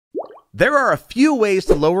There are a few ways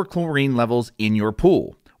to lower chlorine levels in your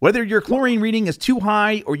pool. Whether your chlorine reading is too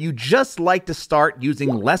high or you just like to start using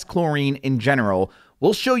less chlorine in general,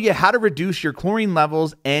 we'll show you how to reduce your chlorine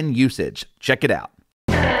levels and usage. Check it out.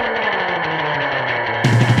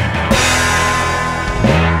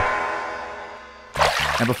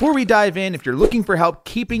 Now, before we dive in, if you're looking for help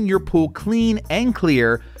keeping your pool clean and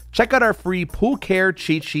clear, check out our free pool care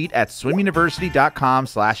cheat sheet at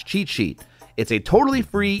swimuniversity.com/cheat sheet. It's a totally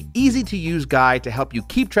free, easy to use guide to help you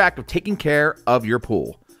keep track of taking care of your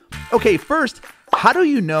pool. Okay, first, how do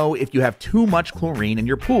you know if you have too much chlorine in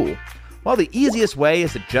your pool? Well, the easiest way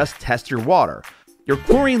is to just test your water. Your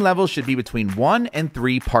chlorine levels should be between 1 and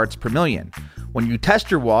 3 parts per million. When you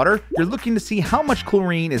test your water, you're looking to see how much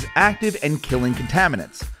chlorine is active and killing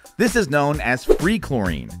contaminants. This is known as free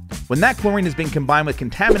chlorine. When that chlorine has been combined with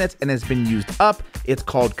contaminants and has been used up, it's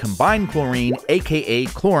called combined chlorine, aka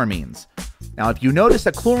chloramines. Now, if you notice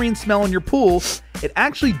a chlorine smell in your pool, it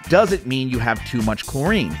actually doesn't mean you have too much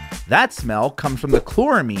chlorine. That smell comes from the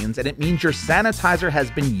chloramines, and it means your sanitizer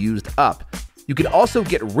has been used up. You can also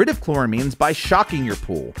get rid of chloramines by shocking your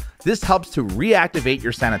pool. This helps to reactivate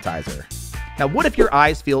your sanitizer. Now, what if your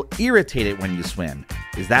eyes feel irritated when you swim?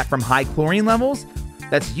 Is that from high chlorine levels?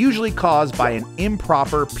 That's usually caused by an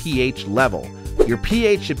improper pH level. Your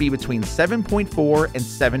pH should be between 7.4 and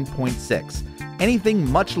 7.6. Anything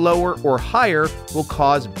much lower or higher will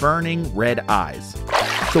cause burning red eyes.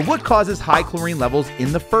 So what causes high chlorine levels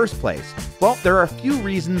in the first place? Well, there are a few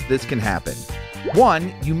reasons this can happen.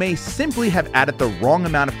 One, you may simply have added the wrong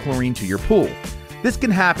amount of chlorine to your pool. This can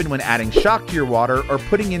happen when adding shock to your water or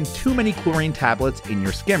putting in too many chlorine tablets in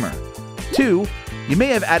your skimmer. Two, you may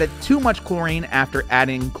have added too much chlorine after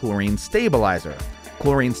adding chlorine stabilizer.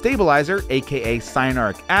 Chlorine stabilizer, aka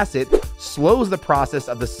cyanuric acid, slows the process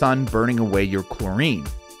of the sun burning away your chlorine.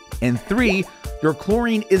 And three, your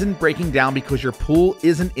chlorine isn't breaking down because your pool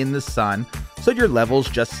isn't in the sun, so your levels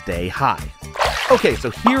just stay high. Okay, so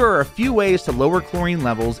here are a few ways to lower chlorine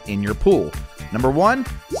levels in your pool. Number one,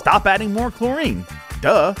 stop adding more chlorine.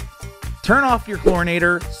 Duh. Turn off your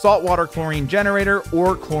chlorinator, saltwater chlorine generator,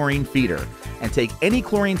 or chlorine feeder, and take any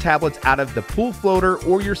chlorine tablets out of the pool floater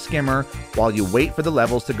or your skimmer while you wait for the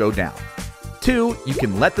levels to go down. Two, you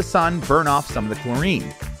can let the sun burn off some of the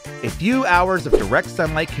chlorine. A few hours of direct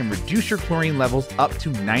sunlight can reduce your chlorine levels up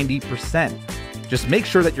to 90%. Just make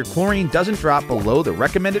sure that your chlorine doesn't drop below the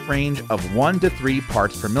recommended range of 1 to 3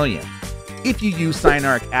 parts per million. If you use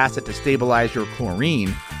cyanuric acid to stabilize your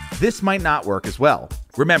chlorine, this might not work as well.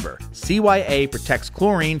 Remember, CYA protects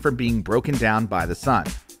chlorine from being broken down by the sun.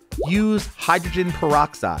 Use hydrogen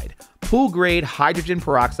peroxide. Pool-grade hydrogen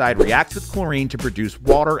peroxide reacts with chlorine to produce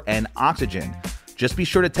water and oxygen. Just be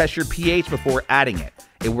sure to test your pH before adding it.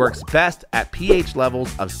 It works best at pH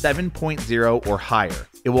levels of 7.0 or higher.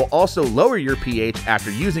 It will also lower your pH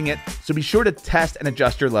after using it, so be sure to test and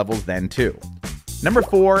adjust your levels then too. Number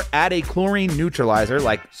 4, add a chlorine neutralizer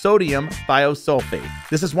like sodium thiosulfate.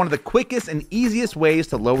 This is one of the quickest and easiest ways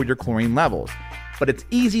to lower your chlorine levels, but it's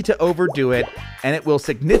easy to overdo it and it will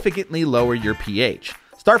significantly lower your pH.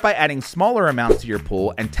 Start by adding smaller amounts to your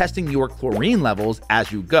pool and testing your chlorine levels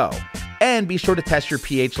as you go. And be sure to test your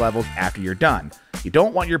pH levels after you're done. You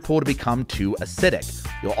don't want your pool to become too acidic.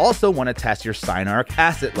 You'll also want to test your cyanuric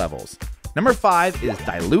acid levels. Number 5 is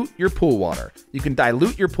dilute your pool water. You can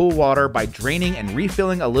dilute your pool water by draining and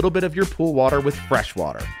refilling a little bit of your pool water with fresh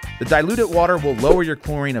water. The diluted water will lower your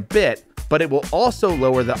chlorine a bit, but it will also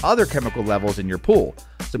lower the other chemical levels in your pool.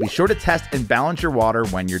 So be sure to test and balance your water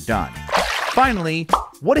when you're done. Finally,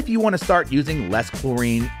 what if you want to start using less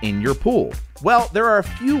chlorine in your pool? Well, there are a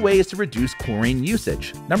few ways to reduce chlorine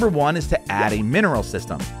usage. Number 1 is to add a mineral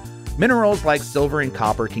system. Minerals like silver and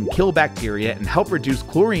copper can kill bacteria and help reduce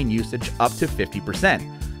chlorine usage up to 50%.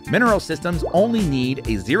 Mineral systems only need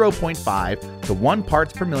a 0.5 to 1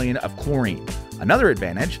 parts per million of chlorine. Another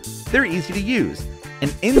advantage, they're easy to use. An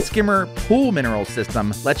in-skimmer pool mineral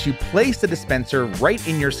system lets you place the dispenser right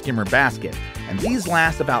in your skimmer basket, and these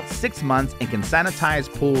last about 6 months and can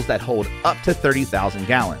sanitize pools that hold up to 30,000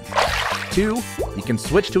 gallons. 2, you can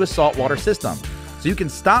switch to a saltwater system, so you can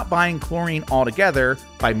stop buying chlorine altogether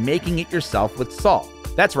by making it yourself with salt.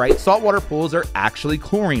 That's right, saltwater pools are actually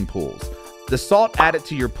chlorine pools. The salt added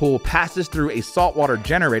to your pool passes through a saltwater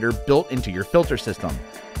generator built into your filter system.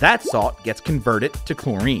 That salt gets converted to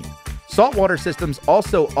chlorine. Saltwater systems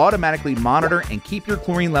also automatically monitor and keep your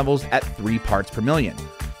chlorine levels at 3 parts per million.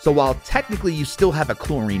 So while technically you still have a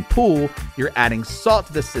chlorine pool, you're adding salt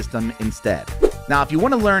to the system instead. Now, if you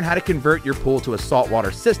want to learn how to convert your pool to a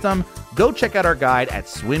saltwater system, go check out our guide at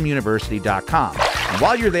swimuniversity.com. And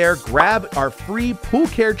while you're there, grab our free pool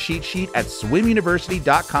care cheat sheet at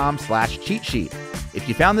swimuniversity.com/cheat sheet. If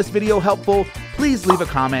you found this video helpful, please leave a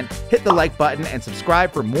comment, hit the like button, and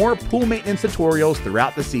subscribe for more pool maintenance tutorials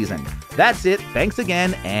throughout the season. That's it. Thanks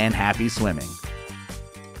again, and happy swimming.